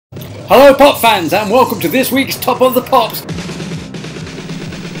Hello pop fans and welcome to this week's Top of the Pops.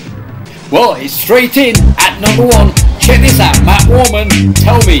 Well, it's straight in at number 1. Check this out, Matt Warman,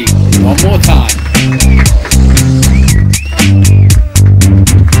 Tell Me One More Time.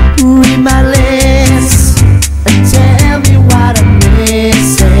 Read my lips and tell me what I'm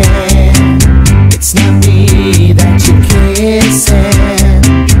missing. It's not me that you're kissing,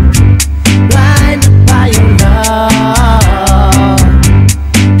 blinded by your love.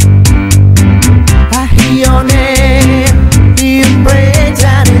 I hear your name, you break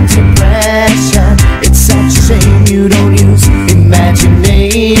down in depression. It's such a shame you don't use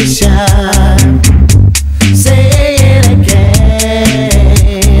imagination. Say it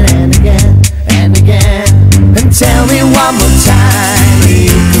again and again and again, and tell me one more time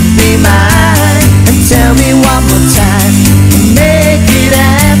you could be mine. And tell me one more time, make it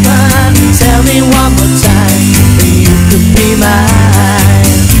happen. Tell me one more time you could be mine.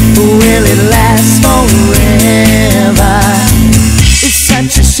 Will it last forever? It's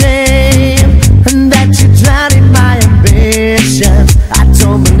such a shame that you're drowning my ambition. I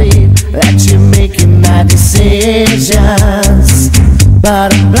don't believe that you're making my decisions,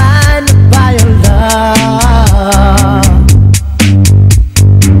 but I'm blinded by your love.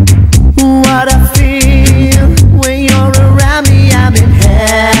 What I feel when you're around me, I'm in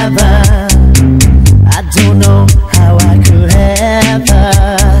heaven. I don't know how I could ever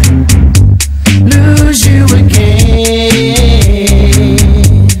lose you again.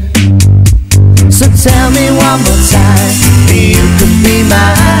 So tell me one more time you could be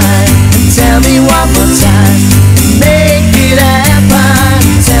mine. And tell me one more time, make it happen.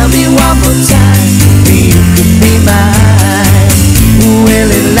 Tell me one more time you could be mine. Will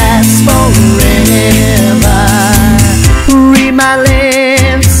it last forever? Read my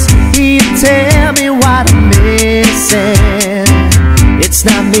lips, you tell me what I'm missing. It's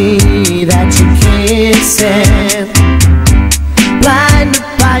not me that you're kissing, blinded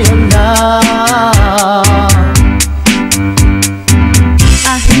by your love. I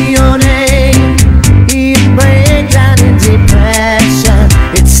hear your name, you break down in depression.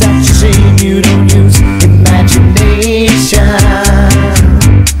 It's such a shame you don't use imagination.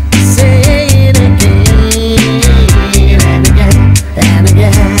 Say it again and again and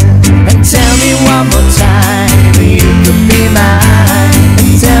again, and tell me one more time you could be mine.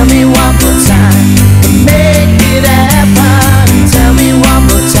 And tell me one more time, make it happen. Tell me one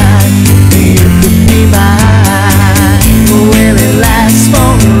more time you could be mine. Will it last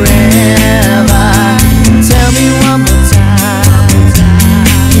forever? Tell me one more time.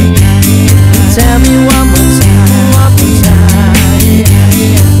 Tell me one more time. One more time.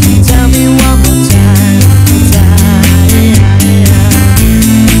 Tell me one more time.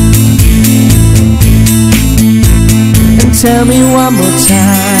 And tell me one more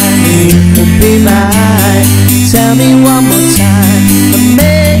time you could be mine. Tell me one more time.